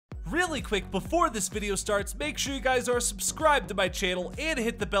Really quick, before this video starts, make sure you guys are subscribed to my channel and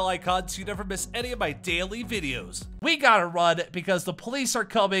hit the bell icon so you never miss any of my daily videos. We gotta run because the police are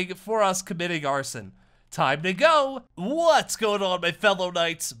coming for us committing arson. Time to go! What's going on, my fellow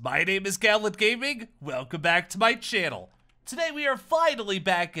knights? My name is Gallant Gaming. Welcome back to my channel. Today we are finally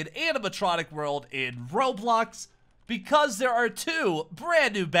back in animatronic world in Roblox because there are two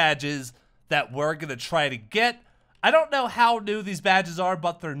brand new badges that we're gonna try to get. I don't know how new these badges are,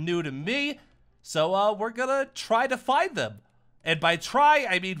 but they're new to me. So we're gonna try to find them. And by try,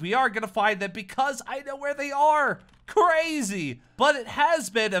 I mean we are gonna find them because I know where they are. Crazy! But it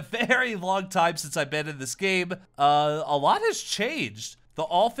has been a very long time since I've been in this game. A lot has changed. The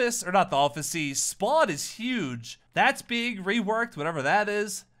office, or not the office, see, Spawn is huge. That's being reworked, whatever that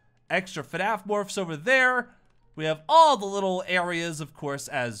is. Extra FNAF morphs over there. We have all the little areas, of course,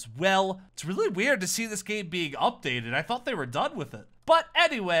 as well. It's really weird to see this game being updated. I thought they were done with it. But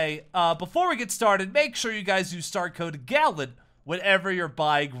anyway, before we get started, make sure you guys use star code GALLANT whenever you're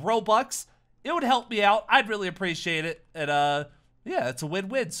buying Robux. It would help me out. I'd really appreciate it. And, yeah, it's a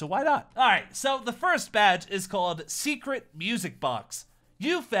win-win, so why not? All right, so the first badge is called Secret Music Box.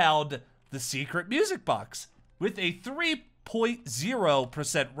 You found the Secret Music Box with a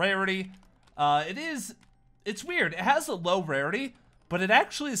 3.0% rarity. It's weird. It has a low rarity, but it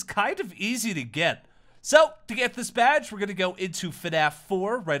actually is kind of easy to get. So, to get this badge, we're going to go into FNAF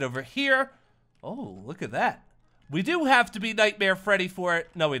 4 right over here. Oh, look at that. We do have to be Nightmare Freddy for it.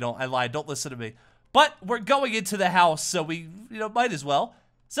 No, we don't. I lied. Don't listen to me. But we're going into the house, so we, might as well.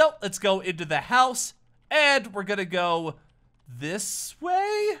 So, let's go into the house, and we're going to go this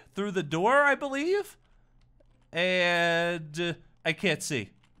way through the door, I believe. And I can't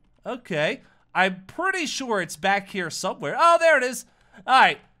see. Okay. I'm pretty sure it's back here somewhere. Oh, there it is. All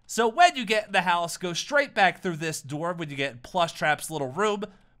right. So when you get in the house, go straight back through this door. When you get in Plush Trap's little room,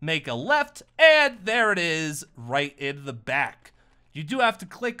 make a left, and there it is right in the back. You do have to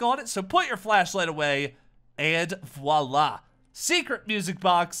click on it, so put your flashlight away, and voila. Secret Music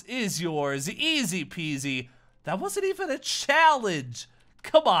Box is yours. Easy peasy. That wasn't even a challenge.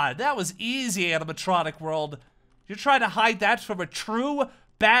 Come on, that was easy, animatronic world. You're trying to hide that from a true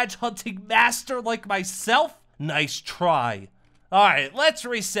badge hunting master like myself? Nice try. All right, let's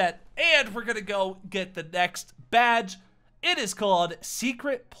reset, and we're gonna go get the next badge. It is called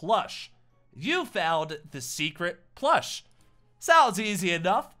Secret Plush. You found the Secret Plush. Sounds easy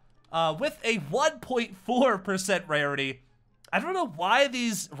enough. With a 1.4% rarity. I don't know why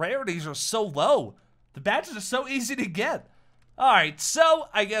these rarities are so low. The badges are so easy to get. All right, so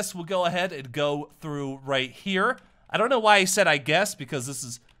I guess we'll go ahead and go through right here. I don't know why I said I guess, because this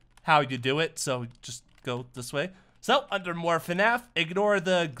is how you do it, so just go this way. So, under more FNAF, ignore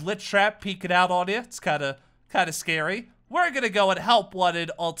the glitch trap peeking out on you. It's kind of scary. We're going to go and help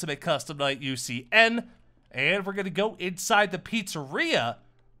wanted Ultimate Custom Night UCN, and we're going to go inside the pizzeria,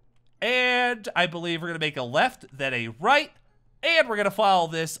 and I believe we're going to make a left, then a right, and we're going to follow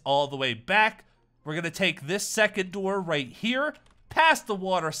this all the way back. We're going to take this second door right here, past the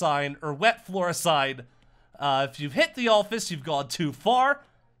water sign, or wet floor sign. If you've hit the office, you've gone too far.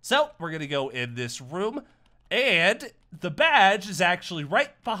 So, we're going to go in this room. And the badge is actually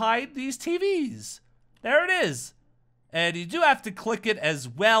right behind these TVs. There it is. And you do have to click it as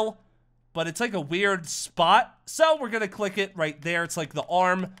well. But it's like a weird spot. So, we're going to click it right there. It's like the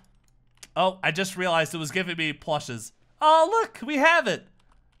arm. Oh, I just realized it was giving me plushes. Oh, look, we have it.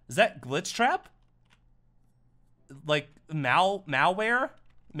 Is that glitch trap? Like malware?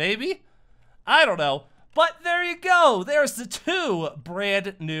 Maybe? I don't know. But there you go. There's the two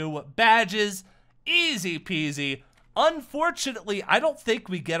brand new badges. Easy peasy. Unfortunately, I don't think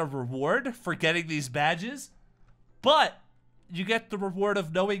we get a reward for getting these badges. But you get the reward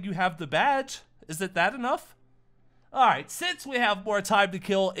of knowing you have the badge. Isn't that enough? Alright, since we have more time to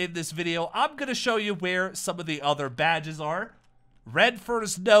kill in this video, I'm going to show you where some of the other badges are.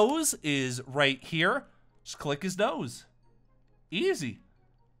 Redford's nose is right here. Just click his nose. Easy.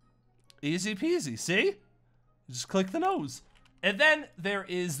 Easy peasy, see? Just click the nose. And then there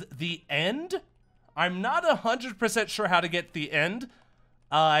is the end. I'm not 100% sure how to get the end.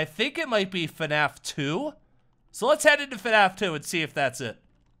 I think it might be FNAF 2. So let's head into FNAF 2 and see if that's it.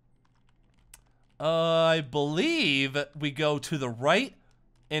 I believe we go to the right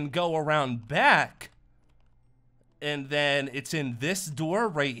and go around back. And then it's in this door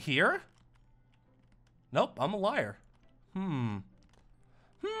right here. Nope, I'm a liar.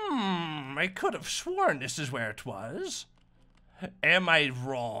 I could have sworn this is where it was. Am I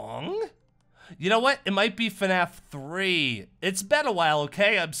wrong? You know what? It might be FNAF 3. It's been a while,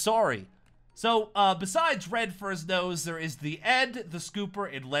 okay? I'm sorry. So, besides Red for his nose, there is the Ed, the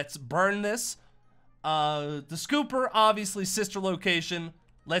Scooper, and Let's Burn This. The Scooper, obviously, sister location.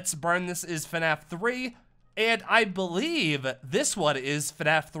 Let's Burn This is FNAF 3. And I believe this one is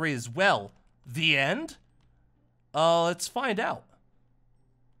FNAF 3 as well. The End? Let's find out.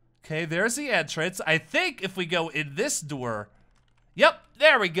 Okay, there's the entrance. I think if we go in this door... Yep,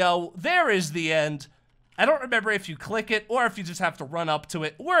 there we go. There is the end. I don't remember if you click it, or if you just have to run up to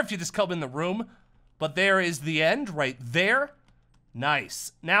it, or if you just come in the room. But there is the end right there.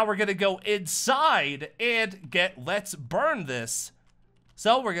 Nice. Now we're gonna go inside and get Let's Burn This.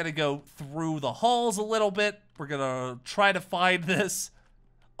 So we're gonna go through the halls a little bit. We're gonna try to find this.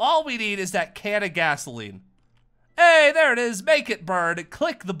 All we need is that can of gasoline. Hey, there it is. Make it burn.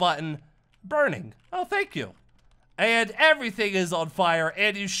 Click the button. Burning. Oh, thank you. And everything is on fire,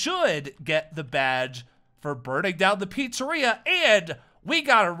 and you should get the badge for burning down the pizzeria. And we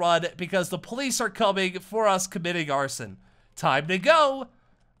gotta run because the police are coming for us committing arson. Time to go.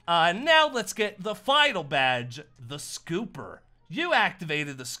 Now let's get the final badge, the Scooper. You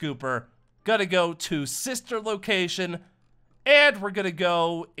activated the Scooper. Gonna go to sister location, and we're gonna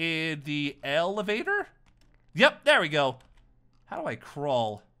go in the elevator. Yep, there we go. How do I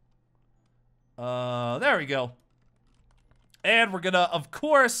crawl? There we go. And we're gonna, of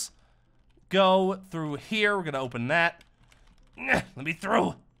course, go through here. We're gonna open that. Let me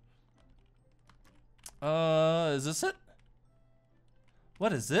through. Is this it?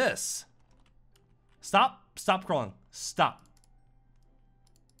 What is this? Stop. Stop crawling. Stop.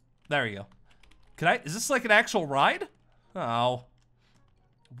 There we go. Is this like an actual ride? Oh.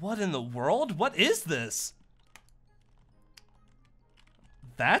 What in the world? What is this?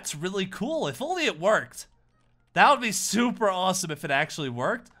 That's really cool. If only it worked. That would be super awesome if it actually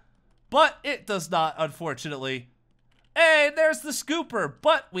worked. But it does not, unfortunately. Hey, there's the Scooper.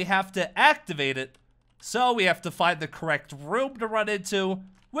 But we have to activate it. So we have to find the correct room to run into,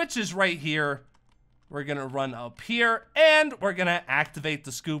 which is right here. We're going to run up here. And we're going to activate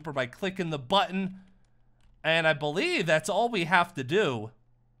the Scooper by clicking the button. And I believe that's all we have to do.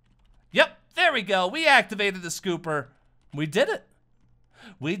 Yep, there we go. We activated the Scooper. We did it.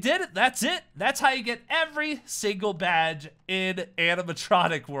 We did it. That's it. That's how you get every single badge in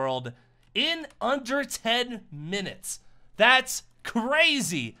Animatronic World in under 10 minutes. That's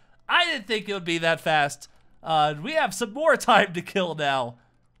crazy. I didn't think it would be that fast. We have some more time to kill now.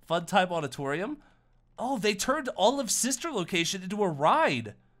 Fun Time Auditorium. Oh, they turned all of Sister Location into a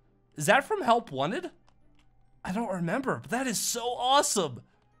ride. Is that from Help Wanted? I don't remember, but that is so awesome.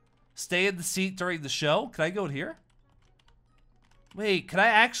 Stay in the seat during the show. Can I go in here? Wait, can I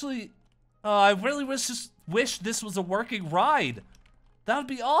actually... I really wish this was a working ride. That would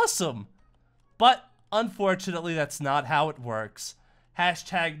be awesome. But, unfortunately, that's not how it works.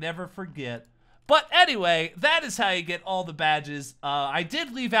 Hashtag never forget. But anyway, that is how you get all the badges. I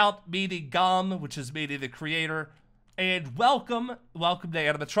did leave out meeting Gum, which is meeting the creator. And welcome to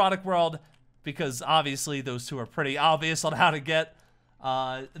Animatronic World, because obviously those two are pretty obvious on how to get.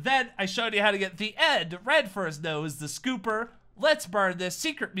 Then I showed you how to get the Ed, Red for his nose, the Scooper, Let's Burn This,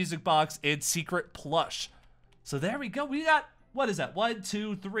 Secret Music Box, and Secret Plush. So there we go. We got, what is that? 1,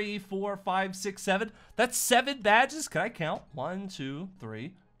 2, 3, 4, 5, 6, 7. That's 7 badges. Can I count? 1, 2,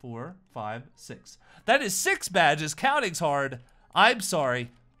 3, 4, 5, 6. That is 6 badges. Counting's hard. I'm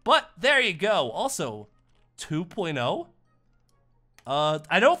sorry. But there you go. Also, 2.0.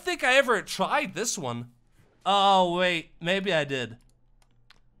 I don't think I ever tried this one. Oh, wait. Maybe I did.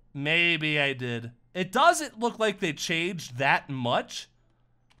 Maybe I did. It doesn't look like they changed that much.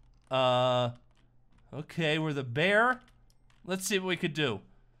 Okay, we're the bear. Let's see what we could do.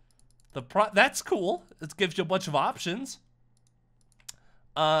 That's cool. It gives you a bunch of options.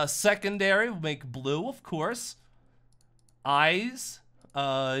 Secondary, we'll make blue, of course. Eyes.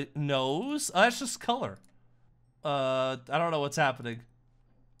 Nose. That's just color. I don't know what's happening.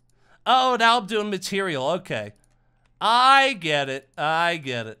 Oh, now I'm doing material. Okay. I get it. I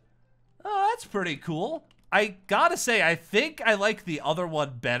get it. Oh, that's pretty cool. I gotta say, I think I like the other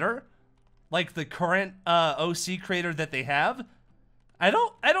one better. Like the current OC creator that they have. I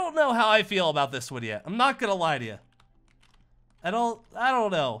don't know how I feel about this one yet. I'm not gonna lie to you. I don't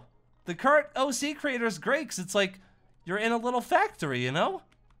know. The current OC creator is great because it's like you're in a little factory, you know?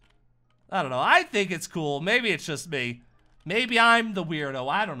 I don't know. I think it's cool. Maybe it's just me. Maybe I'm the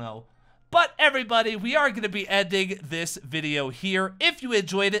weirdo. I don't know. But everybody, we are going to be ending this video here. If you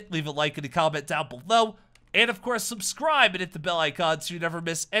enjoyed it, leave a like and a comment down below. And of course, subscribe and hit the bell icon so you never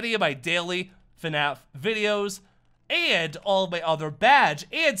miss any of my daily FNAF videos and all of my other badge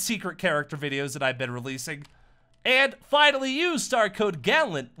and secret character videos that I've been releasing. And finally, use star code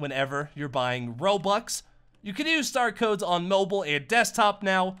Gallant whenever you're buying Robux. You can use star codes on mobile and desktop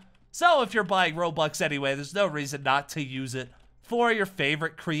now, so if you're buying Robux anyway, there's no reason not to use it for your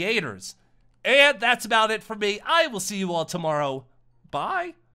favorite creators. And that's about it for me. I will see you all tomorrow.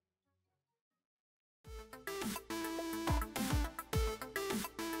 Bye.